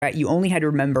you only had to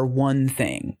remember one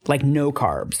thing, like no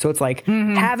carbs. So it's like,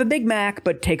 have a Big Mac,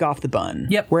 but take off the bun.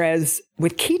 Yep. Whereas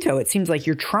with keto, it seems like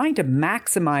you're trying to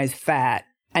maximize fat,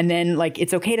 and then like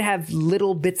it's okay to have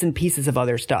little bits and pieces of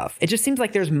other stuff. It just seems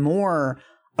like there's more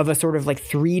of a sort of like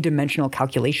 3-dimensional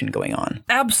calculation going on.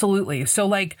 Absolutely. So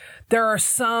like there are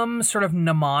some sort of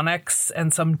mnemonics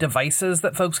and some devices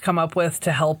that folks come up with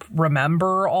to help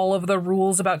remember all of the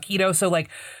rules about keto. So like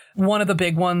one of the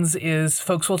big ones is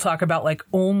folks will talk about like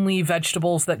only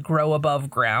vegetables that grow above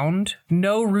ground,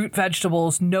 no root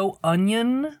vegetables, no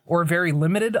onion or very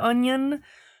limited onion,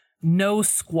 no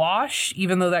squash,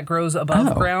 even though that grows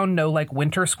above ground, no like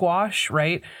winter squash,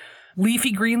 right?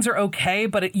 Leafy greens are okay,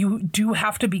 but you do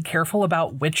have to be careful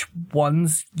about which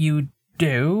ones you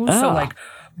do. So like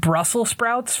Brussels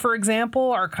sprouts, for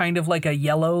example, are kind of like a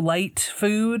yellow light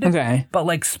food. Okay. But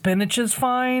like spinach is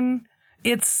fine.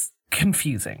 It's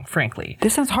confusing, frankly.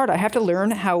 This sounds hard. I have to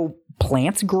learn how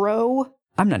plants grow.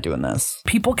 I'm not doing this.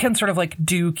 People can sort of like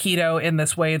do keto in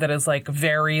this way that is like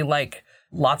very like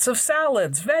lots of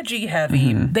salads, veggie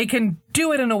heavy. They can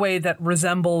do it in a way that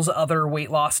resembles other weight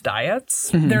loss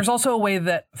diets. There's also a way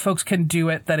that folks can do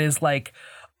it that is like,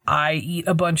 I eat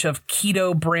a bunch of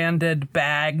keto branded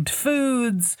bagged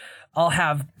foods. I'll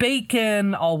have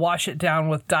bacon. I'll wash it down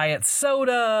with diet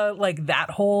soda, like that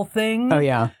whole thing. Oh,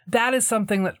 yeah. That is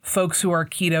something that folks who are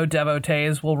keto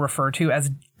devotees will refer to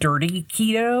as dirty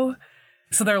keto.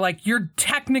 So they're like, you're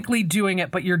technically doing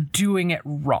it, but you're doing it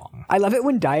wrong. I love it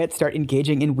when diets start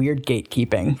engaging in weird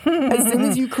gatekeeping. As soon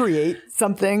as you create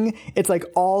something, it's like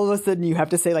all of a sudden you have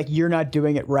to say like, you're not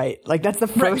doing it right. Like that's the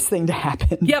first thing to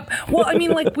happen. Yep. Well, I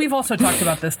mean, like we've also talked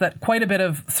about this, that quite a bit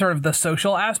of sort of the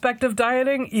social aspect of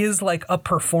dieting is like a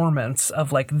performance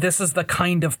of like, this is the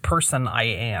kind of person I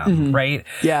am, right?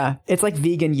 Yeah. It's like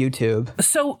vegan YouTube.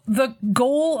 So the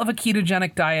goal of a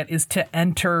ketogenic diet is to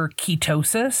enter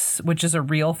ketosis, which is a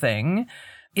real thing.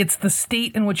 It's the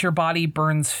state in which your body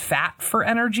burns fat for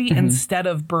energy instead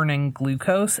of burning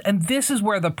glucose. And this is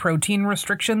where the protein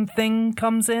restriction thing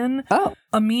comes in. Oh.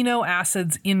 Amino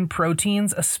acids in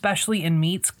proteins, especially in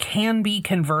meats, can be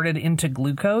converted into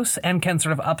glucose and can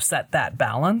sort of upset that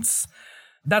balance.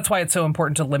 That's why it's so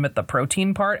important to limit the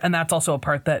protein part. And that's also a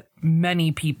part that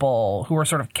many people who are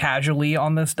sort of casually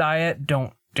on this diet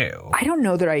don't do. I don't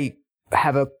know that I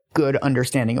have a good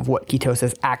understanding of what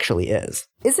ketosis actually is.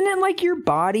 Isn't it like your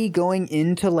body going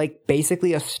into like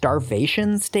basically a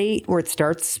starvation state where it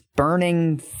starts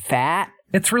burning fat?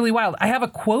 It's really wild. I have a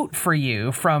quote for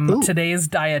you from today's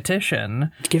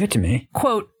dietitian. Give it to me.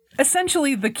 Quote,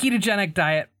 essentially, the ketogenic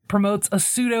diet promotes a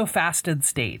pseudo-fasted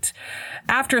state.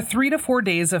 After 3 to 4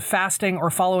 days of fasting or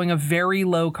following a very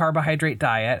low carbohydrate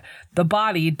diet, the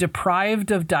body,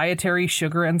 deprived of dietary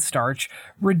sugar and starch,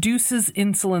 reduces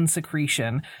insulin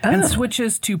secretion and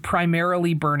switches to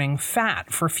primarily burning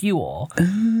fat for fuel.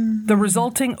 The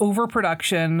resulting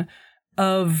overproduction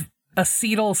of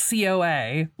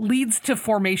acetyl-CoA leads to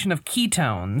formation of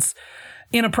ketones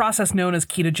in a process known as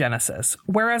ketogenesis.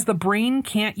 Whereas the brain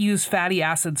can't use fatty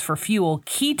acids for fuel,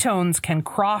 ketones can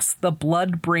cross the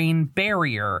blood-brain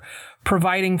barrier,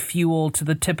 providing fuel to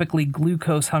the typically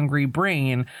glucose-hungry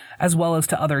brain, as well as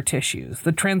to other tissues.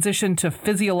 The transition to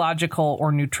physiological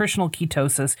or nutritional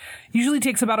ketosis usually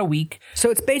takes about a week.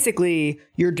 So it's basically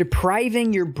you're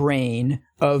depriving your brain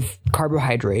of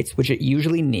carbohydrates, which it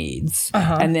usually needs,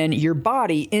 and then your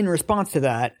body, in response to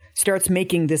that, starts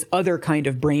making this other kind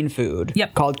of brain food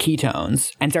called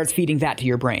ketones and starts feeding that to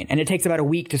your brain. And it takes about a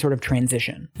week to sort of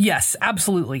transition. Yes,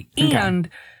 absolutely. Okay. And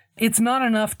it's not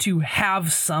enough to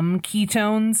have some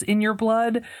ketones in your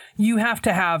blood. You have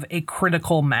to have a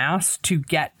critical mass to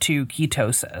get to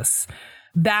ketosis.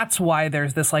 That's why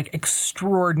there's this like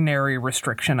extraordinary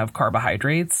restriction of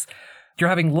carbohydrates. You're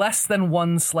having less than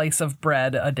 1 slice of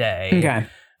bread a day. Okay.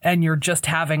 And you're just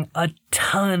having a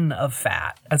ton of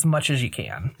fat, as much as you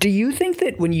can. Do you think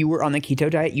that when you were on the keto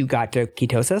diet, you got to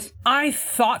ketosis? I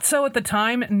thought so at the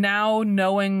time. Now,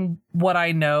 knowing what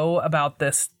I know about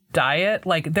this diet,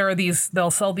 like there are they'll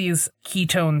sell these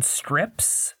ketone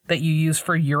strips that you use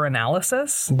for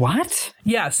urinalysis. What?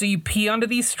 Yeah, so you pee onto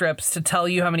these strips to tell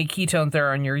you how many ketones there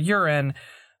are in your urine.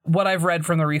 What I've read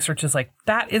from the research is like,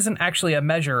 that isn't actually a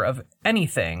measure of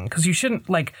anything, because you shouldn't,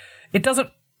 like, it doesn't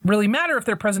really matter if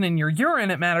they're present in your urine.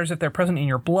 It matters if they're present in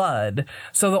your blood.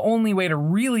 So the only way to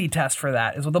really test for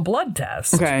that is with a blood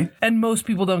test. Okay. And most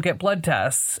people don't get blood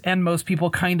tests, and most people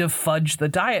kind of fudge the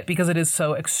diet because it is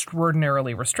so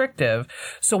extraordinarily restrictive.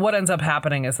 So what ends up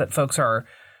happening is that folks are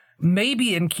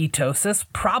maybe in ketosis,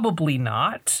 probably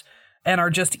not, and are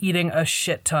just eating a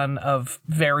shit ton of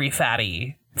very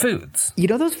fatty foods. You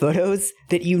know those photos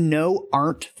that you know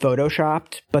aren't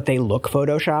photoshopped, but they look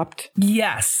photoshopped?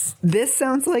 Yes. This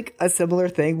sounds like a similar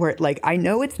thing where, like, I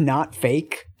know it's not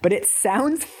fake, but it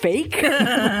sounds fake.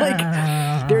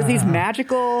 Like, there's these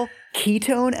magical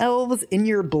ketone elves in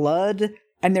your blood,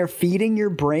 and they're feeding your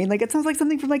brain. Like, it sounds like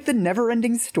something from, like, the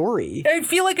Never-Ending Story. I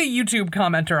feel like a YouTube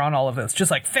commenter on all of this.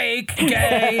 Just like, fake,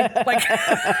 gay, like...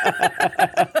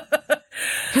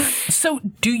 So,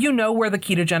 do you know where the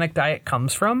ketogenic diet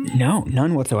comes from? No,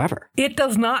 none whatsoever. It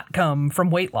does not come from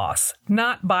weight loss.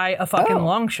 Not by a fucking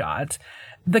long shot.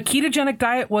 The ketogenic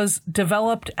diet was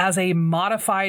developed as a modified